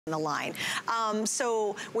the line.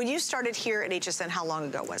 So when you started here at HSN, how long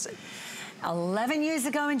ago was it? 11 years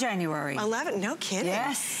ago in January. 11, no kidding.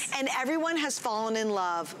 Yes. And everyone has fallen in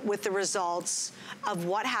love with the results of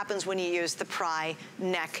what happens when you use the PRAI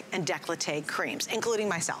neck and décolleté creams, including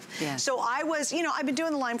myself. Yeah. So I was, you know, I've been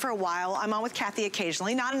doing the line for a while. I'm on with Kathy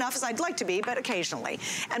occasionally, not enough as I'd like to be, but occasionally.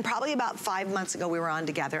 And probably about 5 months ago we were on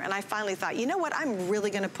together, and I finally thought, you know what, I'm really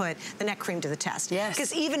gonna put the neck cream to the test. Yes.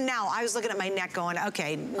 Because even now, I was looking at my neck going,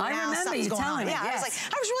 okay, now something's going on. Yeah, yes. I was like,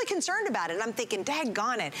 I was really concerned about it. And I'm thinking,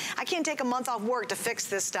 daggone it, I can't take a month off work to fix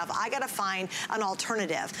this stuff. I gotta find an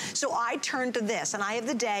alternative. So I turned to this, and I have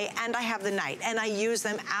the day and I have the night, and I use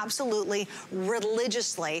them absolutely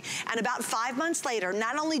religiously. And about 5 months later,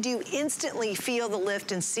 not only do you instantly feel the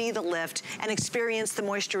lift and see the lift and experience the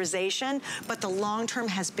moisturization, but the long term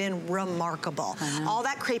has been remarkable. All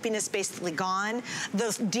that crepiness basically gone.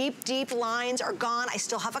 Those deep, deep lines are gone. I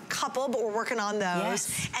still have a couple, but we're working on those.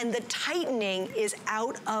 Yes. And the tightening is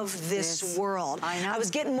out of this world. I know. I was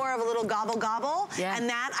getting more of a little gobble gobble, yeah. and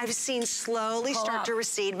that I've seen slowly start to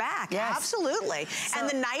recede back. Yes. Absolutely. So, and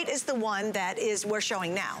the night is the one that is we're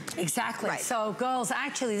showing now. Exactly. Right. So girls,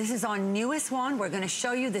 actually this is our newest one. We're gonna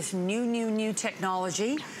show you this new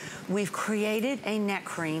technology. We've created a neck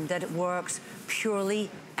cream that works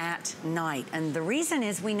purely at night. And the reason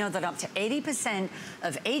is we know that up to 80%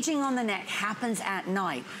 of aging on the neck happens at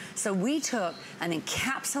night. So we took an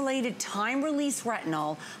encapsulated time-release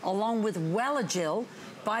retinol along with Wellagyl.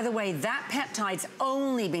 By the way, that peptide's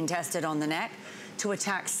only been tested on the neck to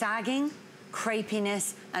attack sagging,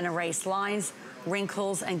 crepiness, and erase lines,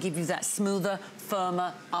 wrinkles, and give you that smoother,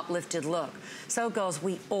 firmer, uplifted look. So girls,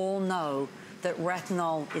 we all know that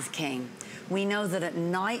retinol is king. We know that at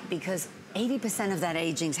night, because 80% of that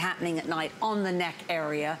aging's happening at night on the neck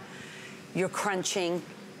area, you're crunching.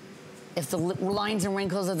 If the lines and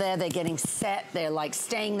wrinkles are there, they're getting set, they're like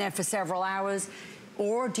staying there for several hours.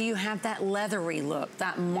 Or do you have that leathery look,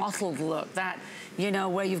 that mottled look, that, you know,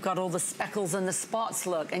 where you've got all the speckles and the spots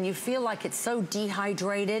look, and you feel like it's so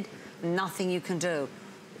dehydrated, nothing you can do.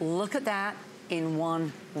 Look at that in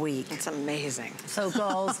 1 week. It's amazing. So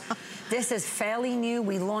girls, this is fairly new.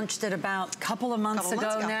 We launched it about a couple of months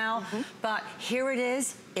ago now, but here it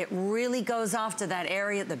is. It really goes after that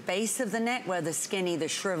area at the base of the neck where the skin either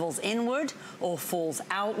shrivels inward or falls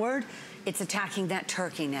outward. It's attacking that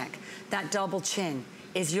turkey neck, that double chin.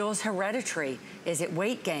 Is yours hereditary? Is it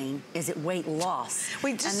weight gain? Is it weight loss?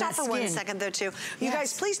 Wait, just stop for 1 second though too. You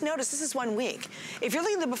guys, please notice this is 1 week. If you're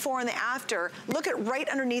looking at the before and the after, look at right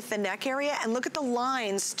underneath the neck area and look at the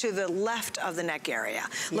lines to the left of the neck area.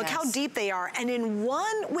 Look how deep they are. And in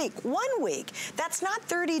 1 week, that's not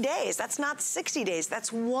 30 days, that's not 60 days,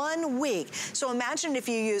 that's 1 week. So imagine if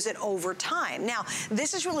you use it over time. Now,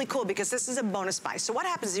 this is really cool because this is a bonus buy. So what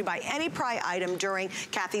happens is you buy any PRAI item during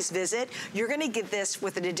Kathy's visit, you're gonna get this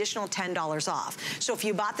with an additional $10 off. So if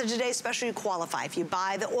you bought the Today Special, you qualify. If you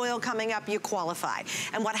buy the oil coming up, you qualify.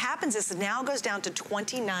 And what happens is it now goes down to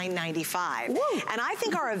 $29.95. And I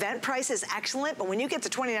think our event price is excellent, but when you get to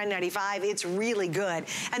 $29.95, it's really good.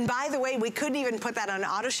 And by the way, we couldn't even put that on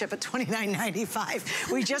auto ship at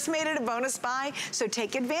 $29.95. We just made it a bonus buy, so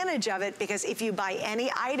take advantage of it, because if you buy any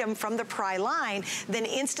item from the PRAI line, then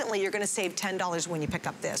instantly you're gonna save $10 when you pick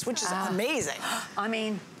up this, which is amazing. I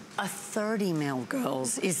mean, a 30 ml,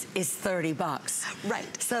 girls, is 30 bucks. Right.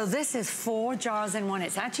 So this is 4 jars in one.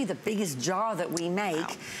 It's actually the biggest jar that we make.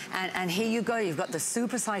 Wow. And here you go. You've got the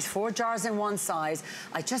super size, 4 jars in one size.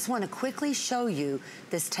 I just want to quickly show you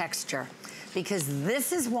this texture, because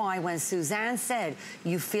this is why when Suzanne said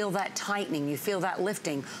you feel that tightening, you feel that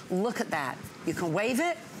lifting, look at that. You can wave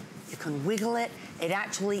it, you can wiggle it. It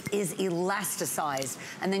actually is elasticized.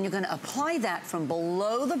 And then you're gonna apply that from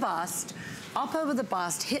below the bust, up over the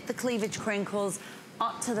bust, hit the cleavage crinkles,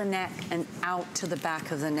 up to the neck and out to the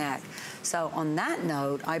back of the neck. So on that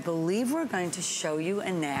note, I believe we're going to show you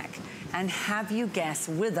a neck and have you guess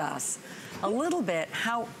with us a little bit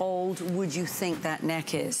how old would you think that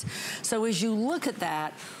neck is. So as you look at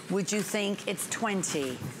that, would you think it's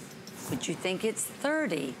 20? Would you think it's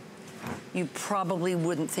 30? You probably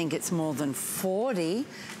wouldn't think it's more than 40.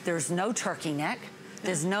 There's no turkey neck.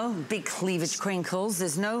 There's no big cleavage crinkles.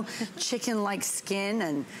 There's no chicken-like skin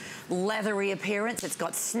and leathery appearance. It's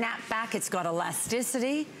got snapback, it's got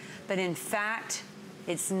elasticity. But in fact,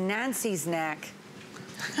 it's Nancy's neck,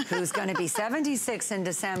 who's gonna be 76 in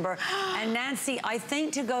December. And Nancy, I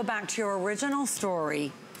think to go back to your original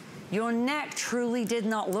story, your neck truly did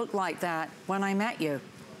not look like that when I met you.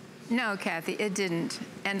 No, Kathy, it didn't.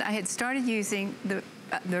 And I had started using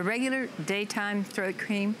the regular daytime throat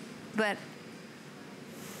cream, but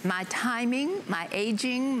my timing, my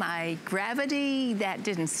aging, my gravity, that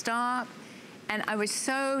didn't stop. And I was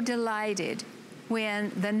so delighted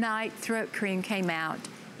when the night throat cream came out,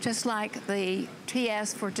 just like the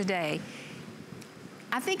TS for today.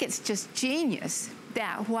 I think it's just genius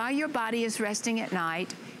that while your body is resting at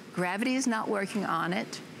night, gravity is not working on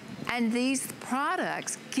it, and these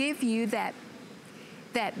products give you that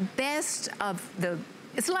best of the,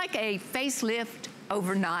 it's like a facelift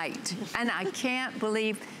overnight, and I can't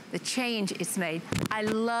believe the change it's made. I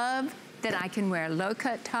love that I can wear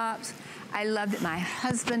low-cut tops. I love that my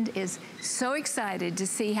husband is so excited to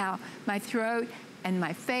see how my throat and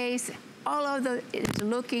my face, all of the, is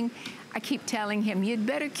looking. I keep telling him, you'd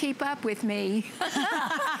better keep up with me,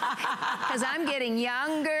 because I'm getting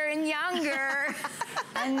younger and younger.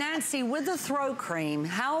 And Nancy, with the throat cream,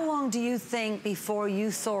 how long do you think before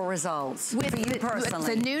you saw results for you personally? With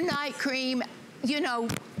the new night cream, you know,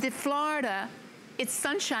 the Florida, it's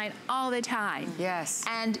sunshine all the time. Yes.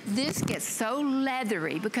 And this gets so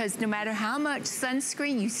leathery because no matter how much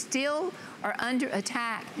sunscreen, you still are under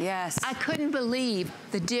attack. Yes. I couldn't believe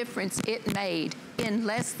the difference it made in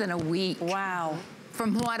less than a week. Wow.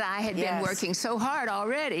 From what I had been working so hard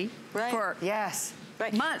already for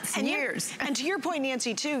months and years. And to your point,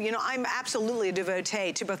 Nancy, too, you know, I'm absolutely a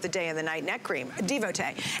devotee to both the day and the night neck cream, a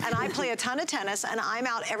devotee. And I play a ton of tennis, and I'm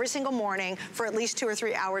out every single morning for at least 2 or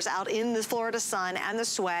 3 hours out in the Florida sun and the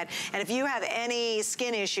sweat. And if you have any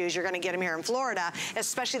skin issues, you're going to get them here in Florida,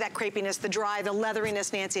 especially that crepiness, the dry, the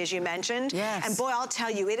leatheriness, Nancy, as you mentioned. Yes. And boy, I'll tell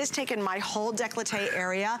you, it has taken my whole décolleté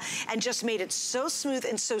area and just made it so smooth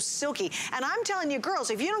and so silky. And I'm telling you, girls,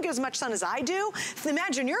 if you don't get as much sun as I do,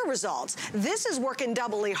 imagine your results. This is working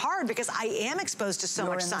doubly hard because I am exposed to so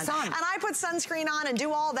much sun. And I put sunscreen on and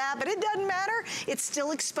do all that, but it doesn't matter. It's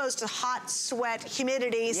still exposed to hot, sweat,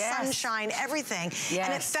 humidity, sunshine, everything.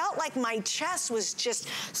 And it felt like my chest was just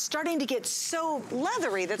starting to get so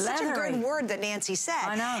leathery. That's such a good word that Nancy said.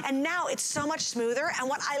 I know. And now it's so much smoother. And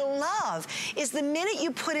what I love is the minute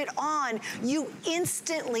you put it on, you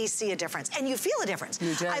instantly see a difference. And you feel a difference.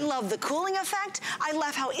 You do. I love the cooling effect. I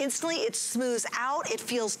love how instantly it smooths out. It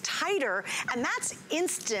feels tighter. And that's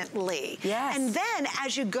instantly. Yes. And then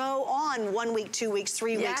as you go on 1 week, 2 weeks,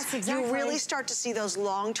 3 weeks, you really start to see those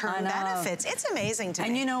long-term benefits. It's amazing to me.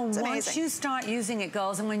 And you know, once you start using it,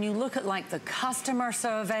 girls, and when you look at like the customer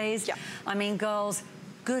surveys, I mean, girls,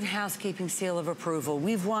 good housekeeping seal of approval.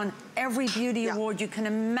 We've won every beauty award you can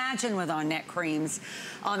imagine with our neck creams.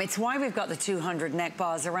 It's why we've got the 200 neck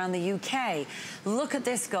bars around the UK. Look at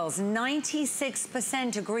this, girls.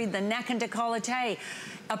 96% agreed the neck and décolleté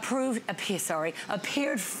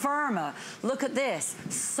appeared firmer. Look at this,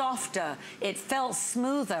 softer. It felt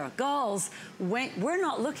smoother. Girls, we're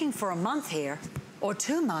not looking for a month here or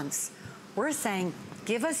 2 months. We're saying,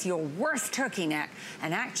 give us your worst turkey neck.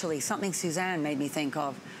 And actually, something Suzanne made me think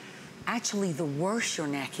of, actually the worse your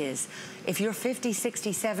neck is. If you're 50,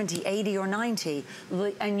 60, 70, 80, or 90,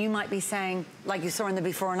 and you might be saying, like you saw in the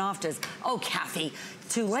before and afters, oh, Kathy,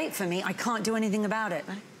 too late for me, I can't do anything about it.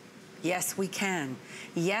 Yes, we can.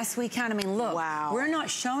 Yes, we can. I mean, look, we're not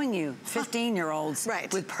showing you 15-year-olds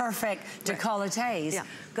with perfect décolletés.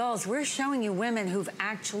 Girls, we're showing you women who've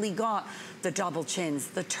actually got the double chins,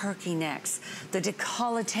 the turkey necks, the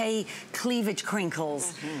décolleté cleavage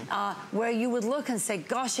crinkles, where you would look and say,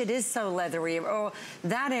 gosh, it is so leathery, or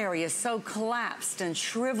that area is so collapsed and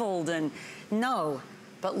shriveled, and no.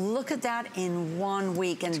 But look at that in 1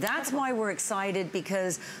 week. And that's why we're excited,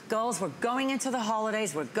 because, girls, we're going into the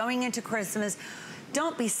holidays, we're going into Christmas.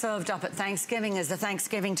 Don't be served up at Thanksgiving as a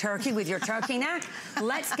Thanksgiving turkey with your turkey neck.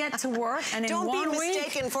 Let's get to work. And in 1 week... Don't be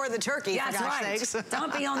mistaken for the turkey, for gosh sakes.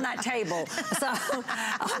 Don't be on that table. So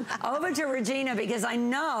over to Regina, because I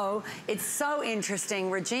know it's so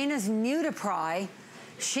interesting. Regina's new to PRAI.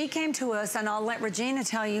 She came to us, and I'll let Regina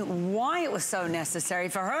tell you why it was so necessary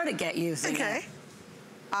for her to get using it.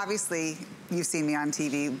 Obviously, you've seen me on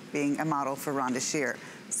TV being a model for Rhonda Shear.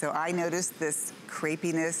 So I noticed this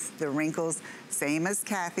crepiness, the wrinkles, same as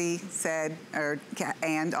Kathy said,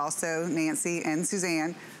 and also Nancy and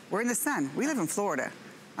Suzanne. We're in the sun. We live in Florida.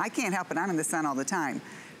 I can't help it. I'm in the sun all the time.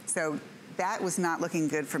 So that was not looking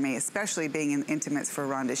good for me, especially being in intimates for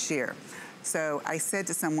Rhonda Shear. So I said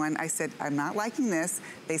to someone, I said, I'm not liking this.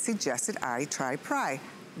 They suggested I try PRAI.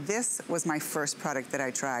 This was my first product that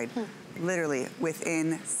I tried. Literally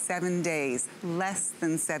within 7 days, less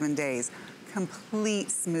than 7 days,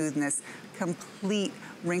 complete smoothness, complete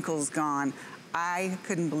wrinkles gone. I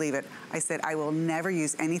couldn't believe it. I said, I will never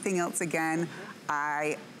use anything else again.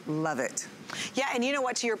 I love it. Yeah, and you know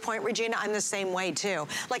what, to your point, Regina, I'm the same way too.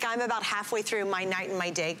 Like, I'm about halfway through my night and my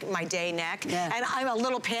day neck, and I'm a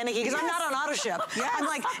little panicky because I'm not on auto ship. I'm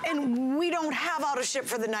like, and we don't have auto ship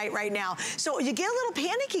for the night right now. So you get a little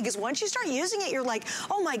panicky because once you start using it, you're like,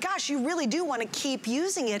 oh my gosh, you really do want to keep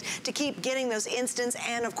using it to keep getting those instants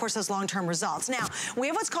and of course those long-term results. Now, we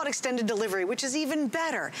have what's called extended delivery, which is even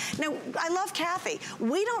better. Now, I love Kathy.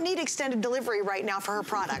 We don't need extended delivery right now for her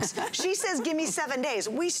products. She says, give me 7 days.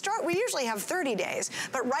 We usually have 30 days,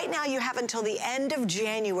 but right now you have until the end of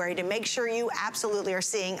January to make sure you absolutely are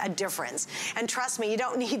seeing a difference. And trust me, you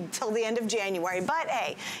don't need till the end of January, but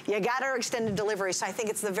hey, you got our extended delivery, so I think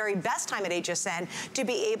it's the very best time at HSN to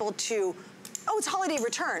be able to, oh, it's holiday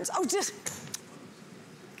returns. Oh, just...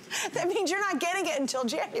 That means you're not getting it until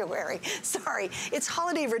January. Sorry, it's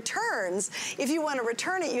holiday returns. If you want to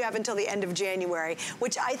return it, you have until the end of January,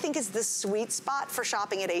 which I think is the sweet spot for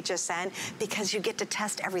shopping at HSN because you get to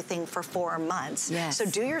test everything for 4 months. Yes. So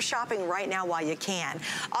do your shopping right now while you can.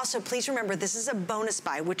 Also, please remember, this is a bonus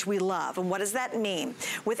buy, which we love. And what does that mean?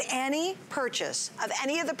 With any purchase of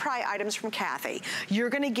any of the PRAI items from Kathy, you're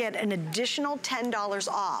going to get an additional $10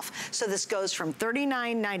 off. So this goes from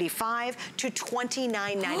 $39.95 to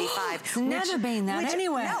 $29.95. It's never been that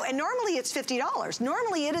anyway. No, and normally it's $50.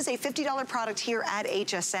 Normally it is a $50 product here at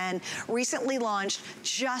HSN, recently launched.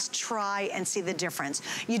 Just try and see the difference.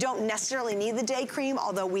 You don't necessarily need the day cream,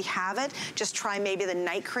 although we have it. Just try maybe the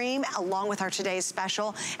night cream along with our today's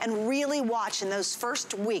special and really watch in those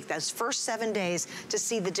first week, those first 7 days to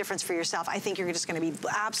see the difference for yourself. I think you're just gonna be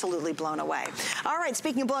absolutely blown away. All right,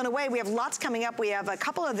 speaking of blown away, we have lots coming up. We have a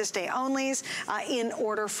couple of this day onlys in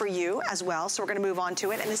order for you as well. So we're gonna move on to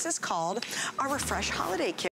it. And this is called our Refresh Holiday Kit.